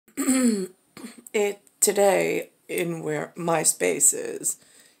Today in where my space is,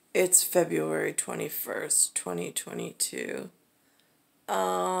 it's February 21st, 2022.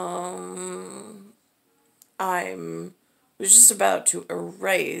 I'm was just about to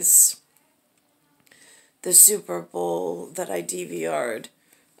erase the Super Bowl that I DVR'd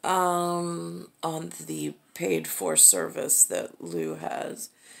on the paid for service that Lou has.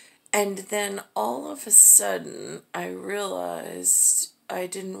 And then all of a sudden, I realized I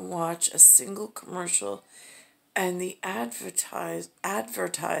didn't watch a single commercial, and the advertisers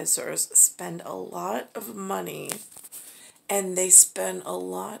spend a lot of money, and they spend a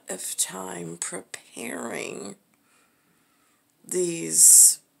lot of time preparing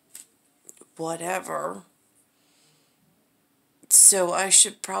these whatever. So I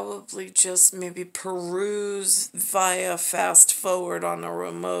should probably just maybe peruse via fast forward on a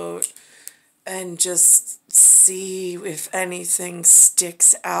remote and just see if anything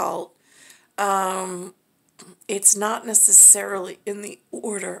sticks out. It's not necessarily in the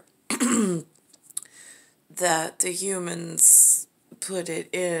order that the humans put it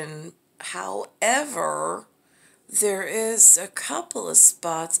in. However, there is a couple of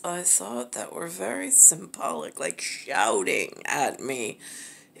spots I thought that were very symbolic, like shouting at me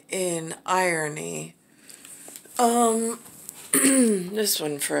in irony. This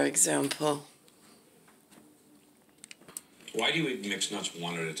one, for example. Why do you eat mixed nuts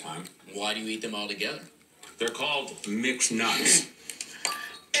one at a time? Why do you eat them all together? They're called mixed nuts.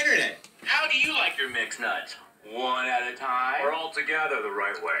 Internet, how do you like your mixed nuts? One at a time? Or all together the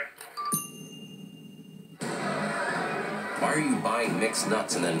right way? Why are you buying mixed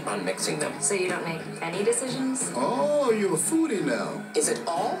nuts and then unmixing them? So you don't make any decisions? Oh, you're a foodie now. Is it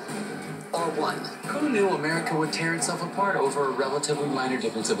all or one? Who knew America would tear itself apart over a relatively minor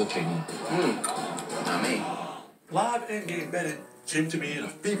difference of opinion? Not me. Live and gay embedded seem to be in a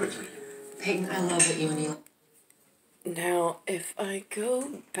fever dream. Peyton, I love that you and Neil. Now, if I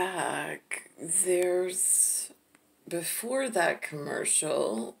go back, there's, before that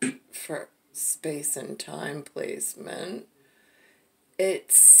commercial for space and time placement,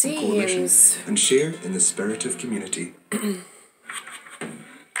 it seems... And share in the spirit of community.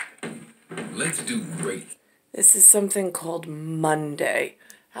 Let's do great. This is something called Monday.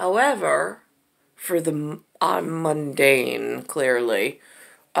 However, for the mundane, clearly,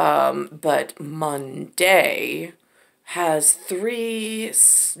 but Monday has three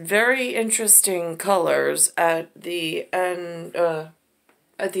very interesting colors at the end of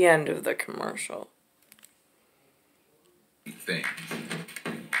the commercial. Things.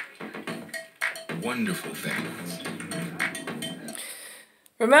 Wonderful things.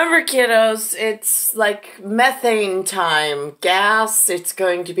 Remember, kiddos, it's like methane time. Gas, it's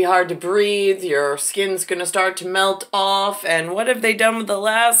going to be hard to breathe. Your skin's going to start to melt off. And what have they done with the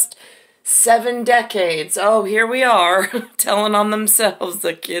last 7 decades? Oh, here we are, telling on themselves,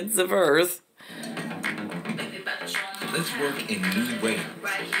 the kids of Earth. Let's work in new ways.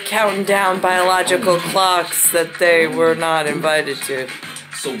 Counting down biological clocks that they were not invited to.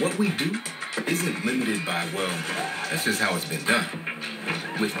 So what we do isn't limited by, well, that's just how it's been done.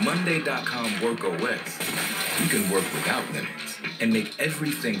 With Monday.com Work OS, you can work without limits and make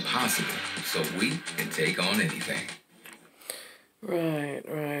everything possible so we can take on anything. Right.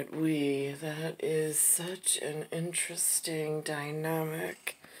 That is such an interesting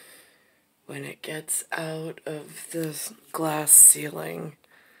dynamic when it gets out of the glass ceiling.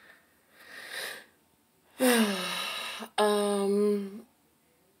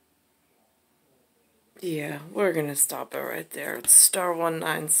 Yeah, we're gonna stop it right there. It's star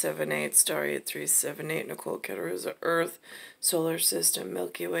 1978, star 8378, Nicole, Cattaruzza, Earth, Solar System,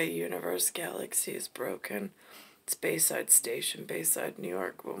 Milky Way, Universe, Galaxy is broken. It's Bayside Station, Bayside, New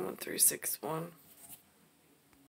York, 11361.